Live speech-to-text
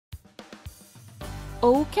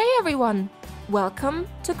Okay everyone, welcome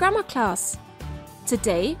to grammar class.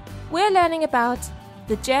 Today we're learning about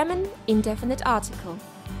the German indefinite article.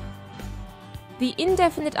 The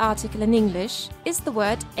indefinite article in English is the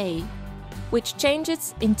word a, which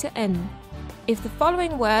changes into n if the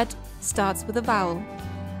following word starts with a vowel.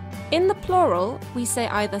 In the plural, we say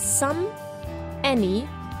either some, any,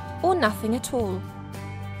 or nothing at all.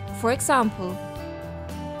 For example,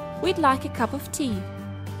 we'd like a cup of tea.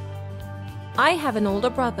 I have an older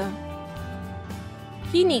brother.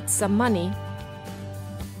 He needs some money.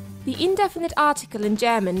 The indefinite article in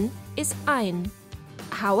German is ein.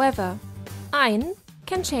 However, ein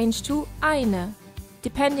can change to eine,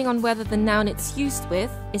 depending on whether the noun it's used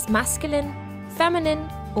with is masculine, feminine,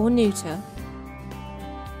 or neuter.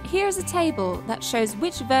 Here's a table that shows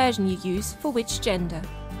which version you use for which gender.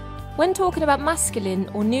 When talking about masculine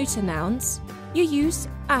or neuter nouns, you use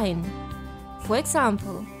ein. For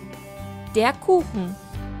example, der Kuchen,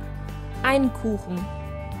 ein Kuchen.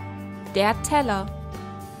 Der Teller,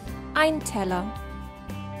 ein Teller.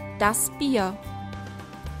 Das Bier,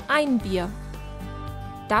 ein Bier.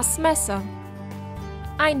 Das Messer,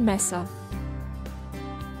 ein Messer.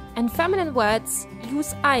 And feminine words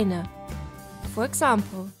use eine. For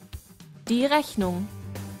example, die Rechnung,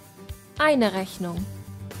 eine Rechnung.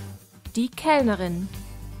 Die Kellnerin,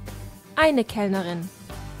 eine Kellnerin.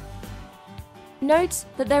 Note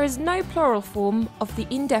that there is no plural form of the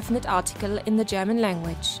indefinite article in the German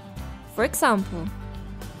language. For example,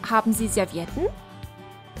 haben Sie Servietten?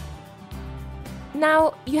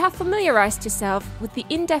 Now you have familiarized yourself with the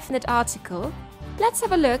indefinite article, let's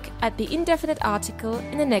have a look at the indefinite article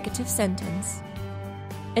in a negative sentence.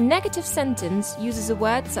 A negative sentence uses a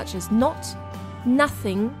word such as not,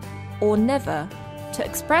 nothing, or never to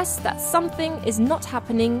express that something is not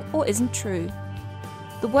happening or isn't true.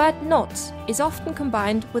 The word not is often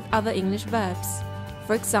combined with other English verbs.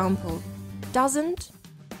 For example, doesn't,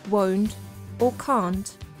 won't, or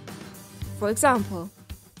can't. For example,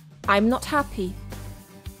 I'm not happy.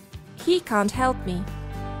 He can't help me.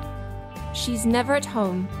 She's never at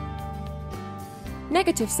home.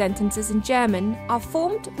 Negative sentences in German are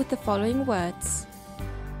formed with the following words: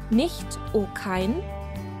 nicht or kein,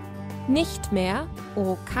 nicht mehr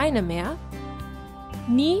or keine mehr,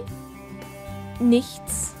 nie,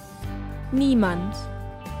 nichts, niemand.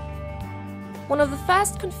 One of the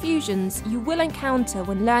first confusions you will encounter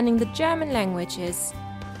when learning the German language is,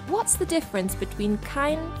 what's the difference between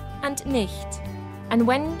kein and nicht, and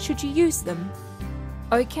when should you use them?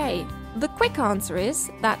 Okay, the quick answer is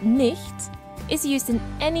that nicht is used in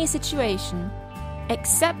any situation,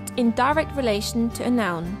 except in direct relation to a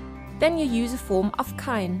noun. Then you use a form of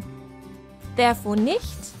kein. Therefore,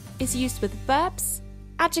 nicht is used with verbs,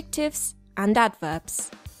 adjectives, and adverbs.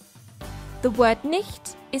 The word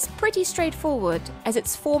nicht is pretty straightforward as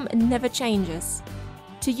its form never changes.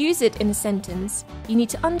 To use it in a sentence, you need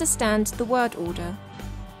to understand the word order.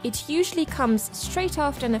 It usually comes straight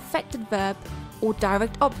after an affected verb or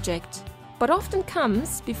direct object, but often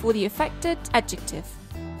comes before the affected adjective.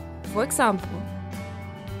 For example,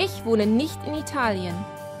 ich wohne nicht in Italien.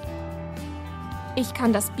 Ich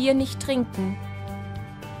kann das Bier nicht trinken.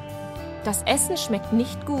 Das Essen schmeckt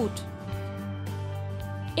nicht gut.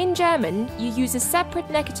 In German, you use a separate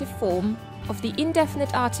negative form of the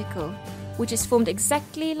indefinite article, which is formed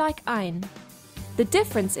exactly like ein. The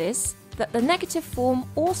difference is that the negative form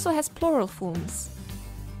also has plural forms.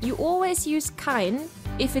 You always use kein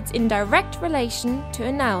if it's in direct relation to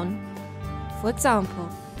a noun. For example,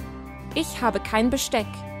 ich habe kein Besteck.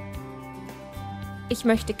 Ich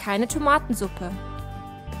möchte keine Tomatensuppe.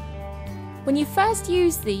 When you first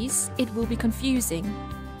use these, it will be confusing.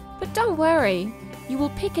 But don't worry, you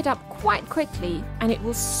will pick it up quite quickly and it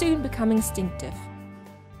will soon become instinctive.